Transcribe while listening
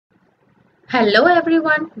Hello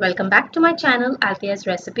everyone, welcome back to my channel Althea's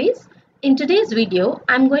Recipes. In today's video,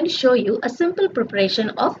 I'm going to show you a simple preparation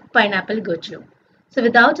of pineapple gojju. So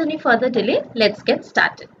without any further delay, let's get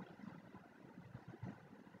started.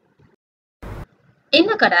 In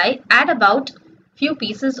a kadai, add about few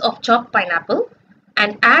pieces of chopped pineapple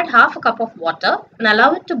and add half a cup of water and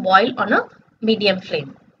allow it to boil on a medium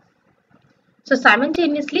flame. So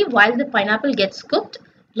simultaneously, while the pineapple gets cooked,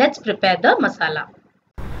 let's prepare the masala.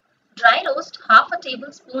 Dry roast half a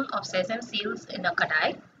tablespoon of sesame seeds in a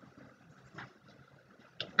kadai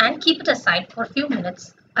and keep it aside for a few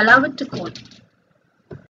minutes. Allow it to cool.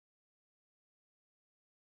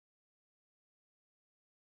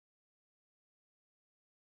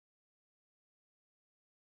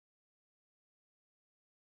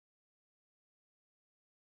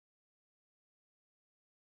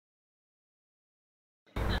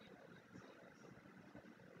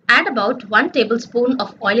 Add about 1 tablespoon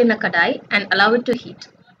of oil in a kadai and allow it to heat.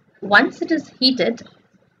 Once it is heated,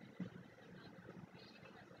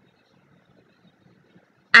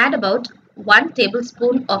 add about 1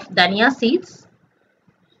 tablespoon of dhania seeds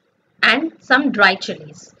and some dry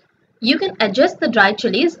chilies. You can adjust the dry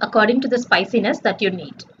chilies according to the spiciness that you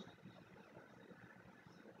need.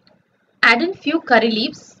 Add in few curry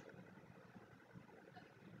leaves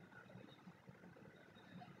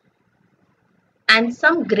and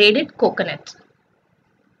some grated coconut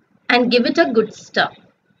and give it a good stir.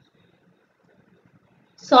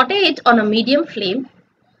 Saute it on a medium flame,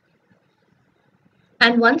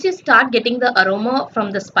 and once you start getting the aroma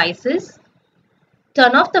from the spices,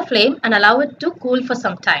 turn off the flame and allow it to cool for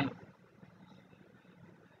some time.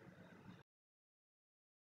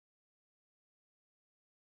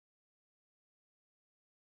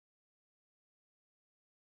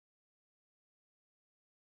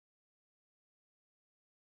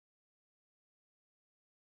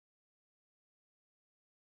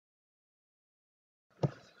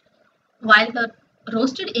 While the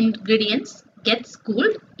roasted ingredients gets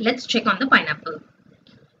cooled, let's check on the pineapple.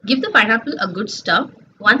 Give the pineapple a good stir.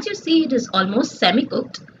 Once you see it is almost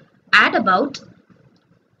semi-cooked, add about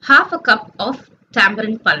half a cup of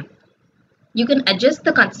tamarind pulp. You can adjust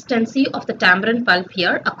the consistency of the tamarind pulp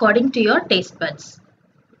here according to your taste buds.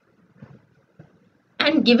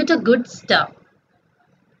 And give it a good stir.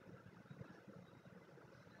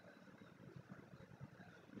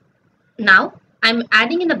 Now, I'm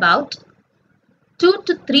adding in about 2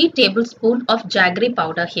 to 3 tablespoons of jaggery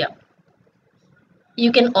powder here.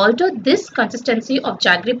 You can alter this consistency of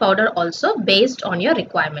jaggery powder also based on your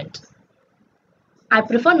requirement. I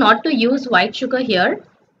prefer not to use white sugar here.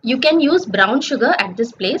 You can use brown sugar at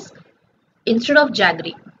this place instead of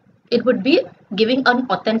jaggery. It would be giving an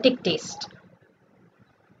authentic taste.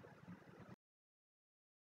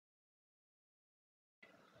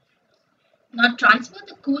 Now transfer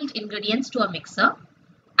the cooled ingredients to a mixer.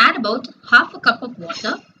 Add about half a cup of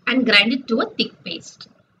water and grind it to a thick paste.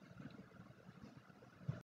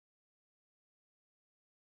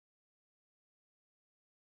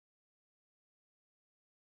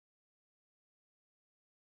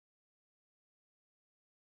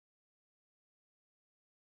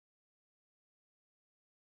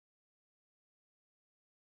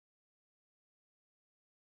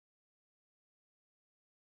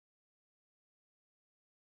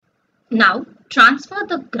 Now transfer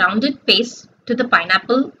the grounded paste to the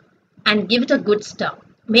pineapple and give it a good stir.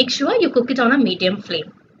 Make sure you cook it on a medium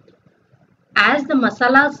flame. As the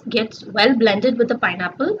masalas gets well blended with the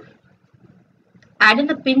pineapple, add in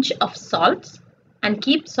a pinch of salt and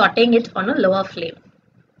keep sauteing it on a lower flame.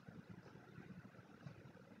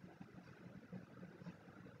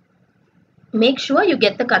 Make sure you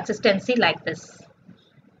get the consistency like this.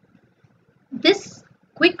 This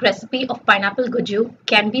quick recipe of pineapple gojju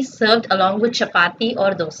can be served along with chapati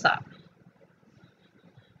or dosa.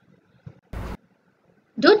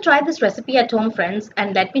 Do try this recipe at home, friends,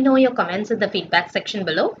 and let me know your comments in the feedback section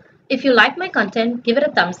below. If you like my content, give it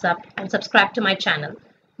a thumbs up and subscribe to my channel.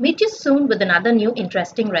 Meet you soon with another new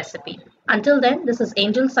interesting recipe. Until then, this is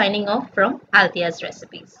Angel signing off from Althea's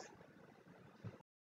Recipes.